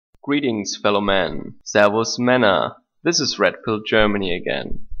Greetings, fellow men. Servus Männer. This is Red Pill Germany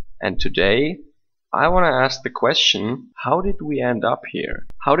again. And today, I want to ask the question, how did we end up here?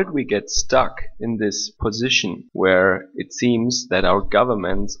 How did we get stuck in this position where it seems that our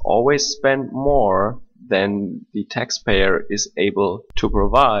governments always spend more than the taxpayer is able to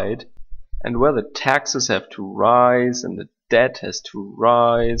provide, and where the taxes have to rise and the debt has to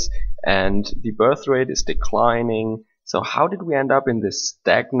rise and the birth rate is declining? So how did we end up in this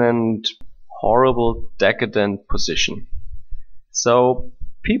stagnant, horrible, decadent position? So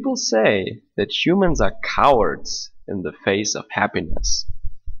people say that humans are cowards in the face of happiness.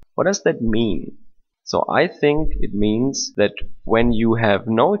 What does that mean? So I think it means that when you have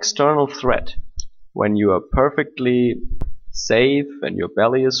no external threat, when you are perfectly safe and your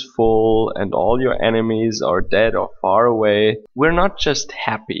belly is full and all your enemies are dead or far away, we're not just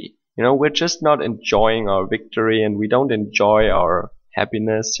happy. We're just not enjoying our victory and we don't enjoy our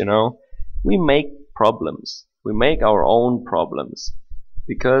happiness, We make problems. We make our own problems.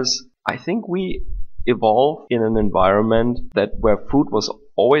 Because I think we evolved in an environment where food was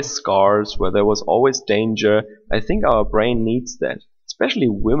always scarce, where there was always danger. I think our brain needs that. Especially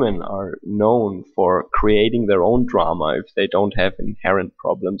women are known for creating their own drama if they don't have inherent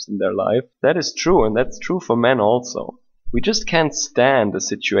problems in their life. That is true, and that's true for men also. We just can't stand a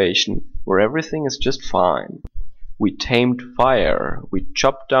situation where everything is just fine. We tamed fire, we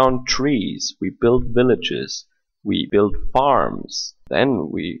chopped down trees, we built villages, we built farms, then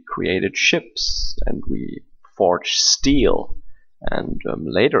we created ships and we forged steel, and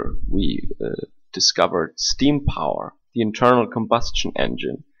later we discovered steam power, the internal combustion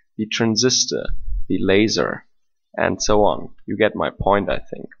engine, the transistor, the laser, and so on. You get my point, I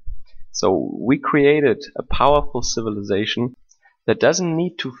think. So we created a powerful civilization that doesn't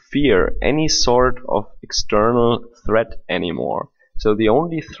need to fear any sort of external threat anymore. So the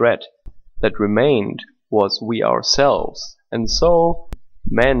only threat that remained was we ourselves. And so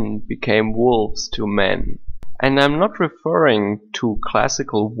men became wolves to men. And I'm not referring to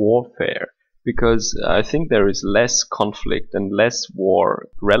classical warfare, because I think there is less conflict and less war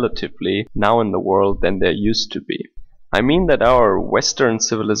relatively now in the world than there used to be. I mean that our Western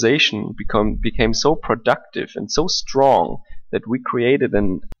civilization became so productive and so strong that we created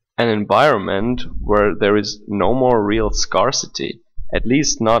an environment where there is no more real scarcity, at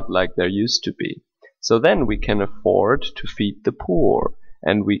least not like there used to be. So then we can afford to feed the poor,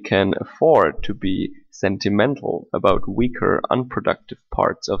 and we can afford to be sentimental about weaker, unproductive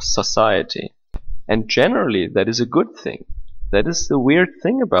parts of society. And generally that is a good thing. That is the weird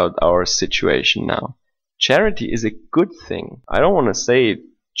thing about our situation now. Charity is a good thing. I don't want to say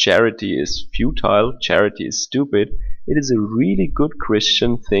charity is futile, charity is stupid. It is a really good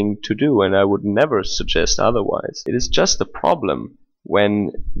Christian thing to do, and I would never suggest otherwise. It is just a problem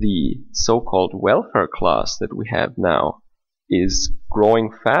when the so-called welfare class that we have now is growing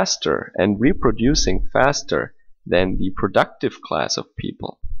faster and reproducing faster than the productive class of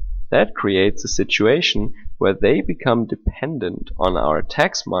people. That creates a situation where they become dependent on our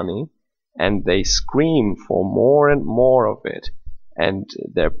tax money and they scream for more and more of it. And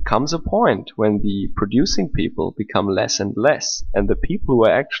there comes a point when the producing people become less and less, and the people who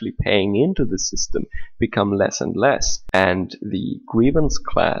are actually paying into the system become less and less, and the grievance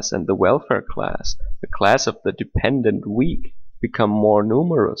class and the welfare class, the class of the dependent weak, become more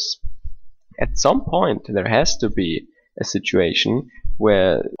numerous. At some point there has to be a situation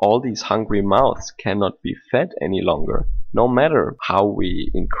where all these hungry mouths cannot be fed any longer, no matter how we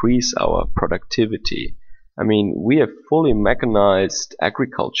increase our productivity. I mean, we have fully mechanized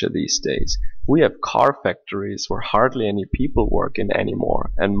agriculture these days. We have car factories where hardly any people work in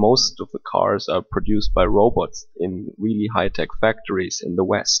anymore, and most of the cars are produced by robots in really high-tech factories in the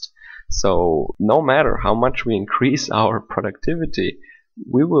West. So no matter how much we increase our productivity,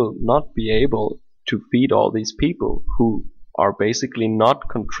 we will not be able to feed all these people who are basically not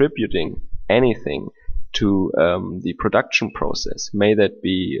contributing anything to the production process. May that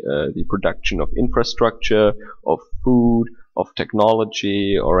be the production of infrastructure, of food, of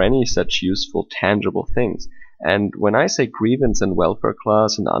technology, or any such useful, tangible things. And when I say grievance and welfare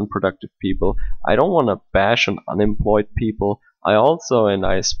class and unproductive people, I don't want to bash on unemployed people. I also, and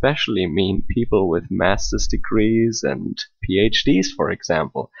I especially mean people with master's degrees and PhDs, for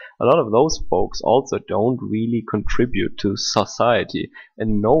example. A lot of those folks also don't really contribute to society,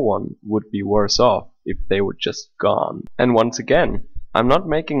 and no one would be worse off if they were just gone. And once again, I'm not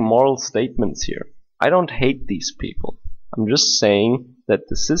making moral statements here. I don't hate these people. I'm just saying that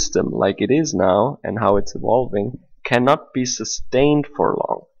the system like it is now and how it's evolving cannot be sustained for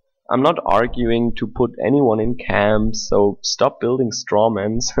long. I'm not arguing to put anyone in camps, so stop building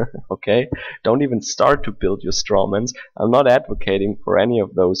strawmans, okay? Don't even start to build your strawmans. I'm not advocating for any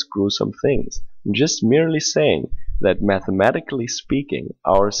of those gruesome things. I'm just merely saying that mathematically speaking,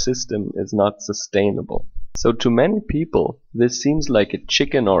 our system is not sustainable. So to many people, this seems like a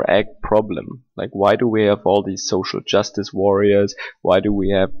chicken or egg problem. Like, why do we have all these social justice warriors? Why do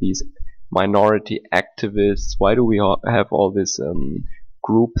we have these minority activists? Why do we have all this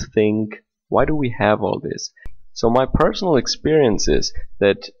groupthink? Why do we have all this? So my personal experience is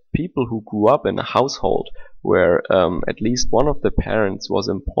that people who grew up in a household where at least one of the parents was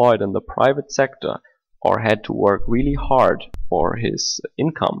employed in the private sector or had to work really hard for his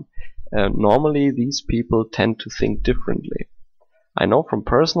income, normally these people tend to think differently. I know from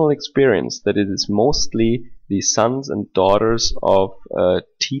personal experience that it is mostly the sons and daughters of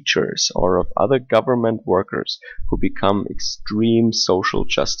teachers or of other government workers who become extreme social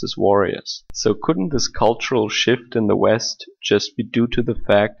justice warriors. So couldn't this cultural shift in the West just be due to the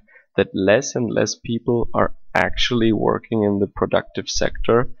fact that less and less people are actually working in the productive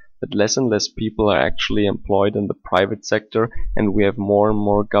sector, that less and less people are actually employed in the private sector, and we have more and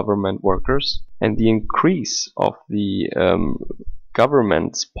more government workers? And the increase of the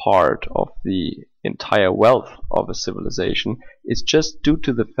government's part of the entire wealth of a civilization is just due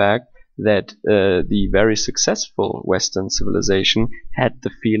to the fact that the very successful Western civilization had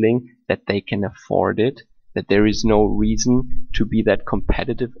the feeling that they can afford it, that there is no reason to be that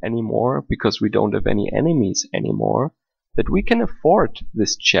competitive anymore because we don't have any enemies anymore, that we can afford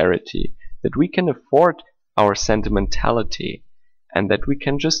this charity, that we can afford our sentimentality, and that we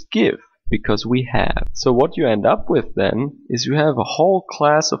can just give because we have. So what you end up with then is you have a whole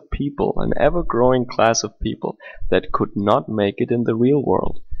class of people, an ever-growing class of people that could not make it in the real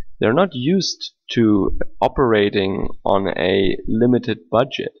world. They're not used to operating on a limited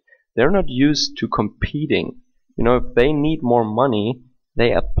budget. They're not used to competing. You know, if they need more money,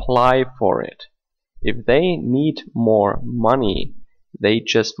 they apply for it. If they need more money, they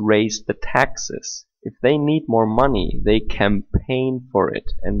just raise the taxes. If they need more money, they campaign for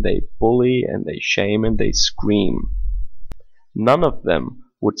it, and they bully and they shame and they scream. None of them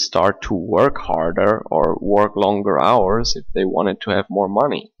would start to work harder or work longer hours if they wanted to have more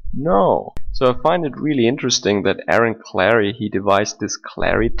money. No. So I find it really interesting that Aaron Clarey, he devised this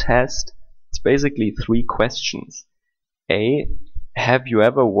Clarey test. It's basically 3 questions. A, have you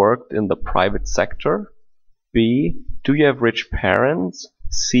ever worked in the private sector? B, do you have rich parents?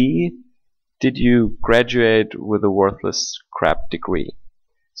 C, did you graduate with a worthless crap degree?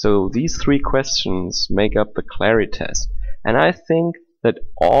 So these 3 questions make up the Clarey test. And I think that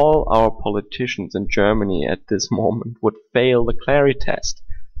all our politicians in Germany at this moment would fail the Clarey test.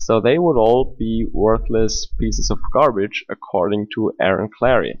 So they would all be worthless pieces of garbage according to Aaron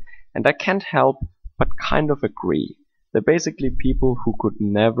Clarey. And I can't help but kind of agree. They're basically people who could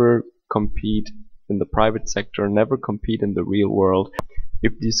never compete in the private sector, never compete in the real world.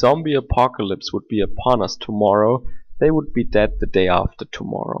 If the zombie apocalypse would be upon us tomorrow, they would be dead the day after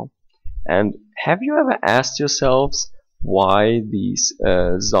tomorrow. And have you ever asked yourselves why these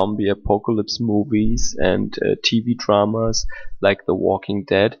zombie apocalypse movies and TV dramas like The Walking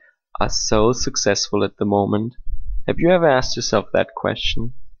Dead are so successful at the moment? Have you ever asked yourself that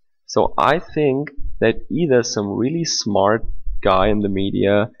question? So I think that either some really smart guy in the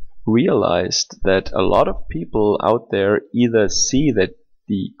media realized that a lot of people out there either see that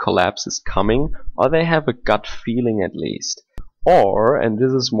the collapse is coming, or they have a gut feeling at least. Or, and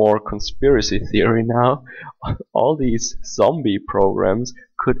this is more conspiracy theory now, all these zombie programs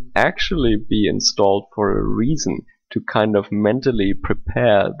could actually be installed for a reason, to kind of mentally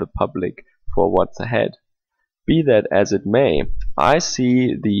prepare the public for what's ahead. Be that as it may, I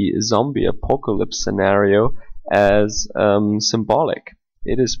see the zombie apocalypse scenario as symbolic.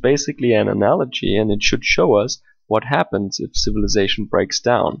 It is basically an analogy, and it should show us what happens if civilization breaks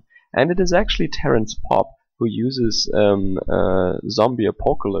down. And it is actually Terence Popp who uses Zombie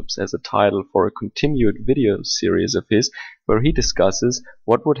Apocalypse as a title for a continued video series of his, where he discusses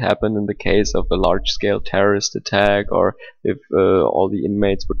what would happen in the case of a large-scale terrorist attack, or if all the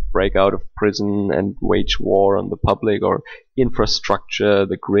inmates would break out of prison and wage war on the public, or infrastructure,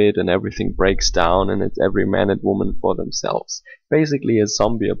 the grid and everything breaks down and it's every man and woman for themselves. Basically a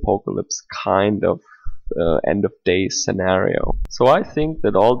zombie apocalypse kind of end of days scenario. So I think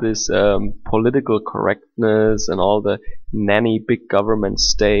that all this political correctness and all the nanny big government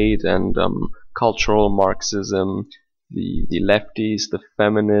state and cultural Marxism, the lefties, the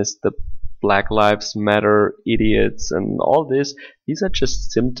feminists, the Black Lives Matter idiots and all this, these are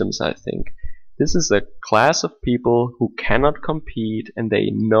just symptoms, I think. This is a class of people who cannot compete, and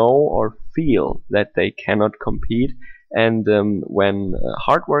they know or feel that they cannot compete. And when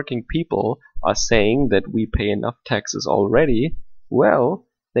hardworking people are saying that we pay enough taxes already, well,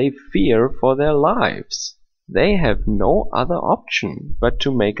 they fear for their lives. They have no other option but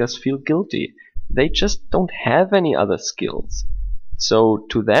to make us feel guilty. They just don't have any other skills. So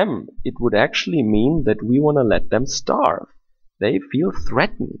to them, it would actually mean that we want to let them starve. They feel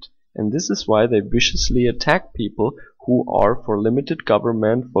threatened. And this is why they viciously attack people who are for limited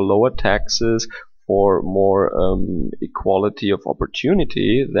government, for lower taxes, for more equality of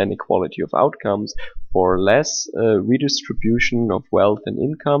opportunity than equality of outcomes, for less redistribution of wealth and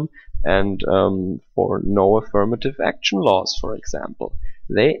income, and for no affirmative action laws, for example.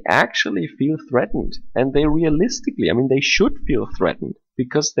 They actually feel threatened, and they realistically, I mean, they should feel threatened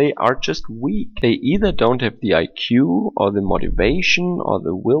because they are just weak. They either don't have the IQ or the motivation or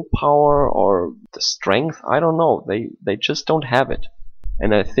the willpower or the strength. I don't know. They just don't have it.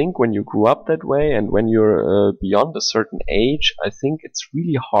 And I think when you grew up that way and when you're beyond a certain age, I think it's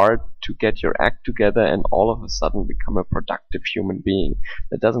really hard to get your act together and all of a sudden become a productive human being.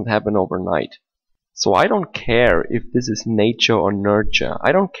 That doesn't happen overnight. So I don't care if this is nature or nurture.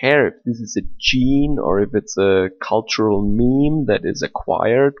 I don't care if this is a gene or if it's a cultural meme that is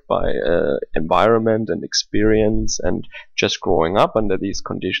acquired by environment and experience and just growing up under these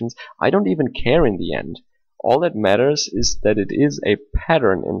conditions. I don't even care in the end. All that matters is that it is a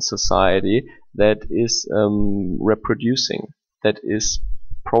pattern in society that is reproducing, that is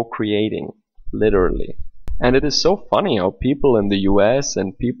procreating, literally. And it is so funny how people in the US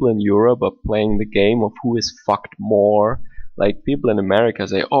and people in Europe are playing the game of who is fucked more. Like people in America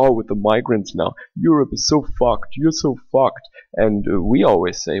say, oh, with the migrants now, Europe is so fucked, you're so fucked. And we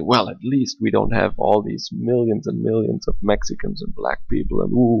always say, well, at least we don't have all these millions and millions of Mexicans and black people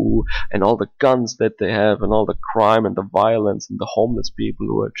and ooh, and all the guns that they have and all the crime and the violence and the homeless people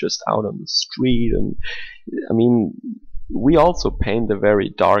who are just out on the street. And I mean, we also paint a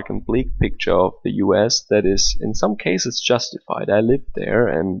very dark and bleak picture of the US that is in some cases justified. I lived there,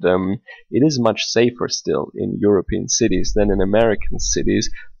 and it is much safer still in European cities than in American cities.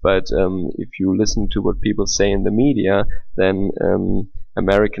 But if you listen to what people say in the media, then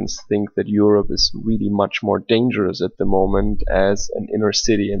Americans think that Europe is really much more dangerous at the moment as an inner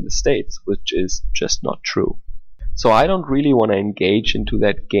city in the States, which is just not true. So I don't really want to engage into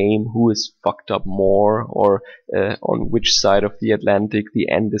that game, who is fucked up more, or on which side of the Atlantic the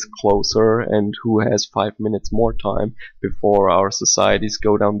end is closer, and who has 5 minutes more time before our societies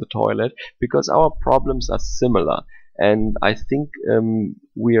go down the toilet, because our problems are similar. And I think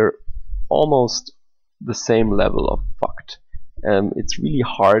we're almost the same level of fucked. It's really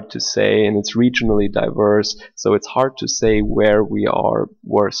hard to say, and it's regionally diverse, so it's hard to say where we are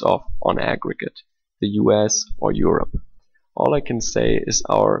worse off on aggregate, the US or Europe. All I can say is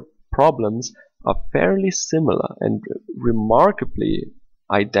our problems are fairly similar and remarkably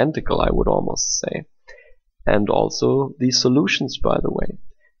identical, I would almost say. And also the solutions, by the way.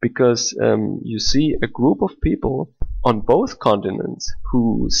 Because you see a group of people on both continents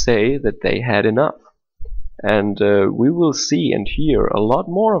who say that they had enough. And we will see and hear a lot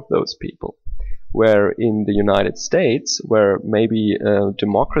more of those people. Where in the United States, where maybe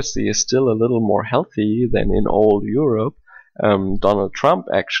democracy is still a little more healthy than in old Europe, Donald Trump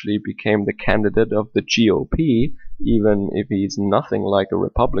actually became the candidate of the GOP, even if he's nothing like a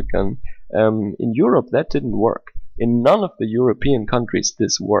Republican. In Europe, that didn't work. In none of the European countries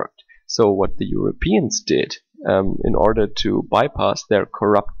this worked. So what the Europeans did, in order to bypass their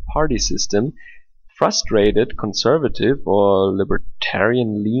corrupt party system, frustrated conservative or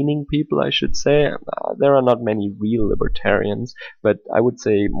libertarian-leaning people, I should say. There are not many real libertarians, but I would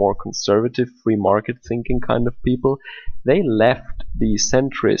say more conservative, free market thinking kind of people. They left the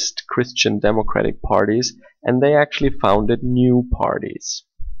centrist Christian democratic parties and they actually founded new parties.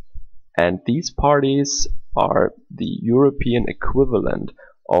 And these parties are the European equivalent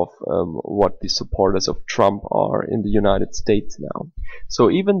of what the supporters of Trump are in the United States now.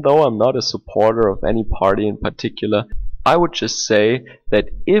 So even though I'm not a supporter of any party in particular, I would just say that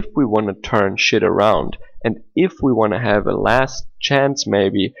if we want to turn shit around, and if we want to have a last chance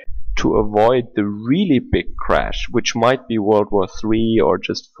maybe to avoid the really big crash, which might be World War III or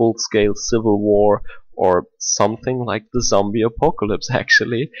just full-scale civil war, or something like the zombie apocalypse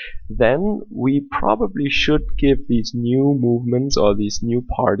actually, then we probably should give these new movements or these new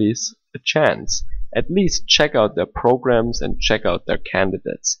parties a chance. At least check out their programs and check out their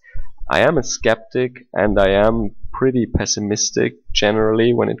candidates. I am a skeptic and I am pretty pessimistic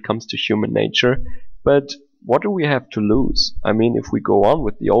generally when it comes to human nature, but what do we have to lose? I mean, if we go on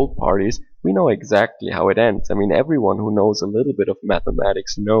with the old parties, We know exactly how it ends. I mean, everyone who knows a little bit of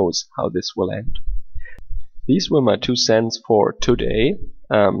mathematics knows how this will end. These were my 2 cents for today.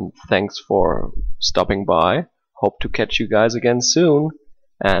 Thanks for stopping by. Hope to catch you guys again soon.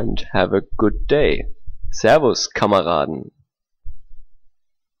 And have a good day. Servus, Kameraden.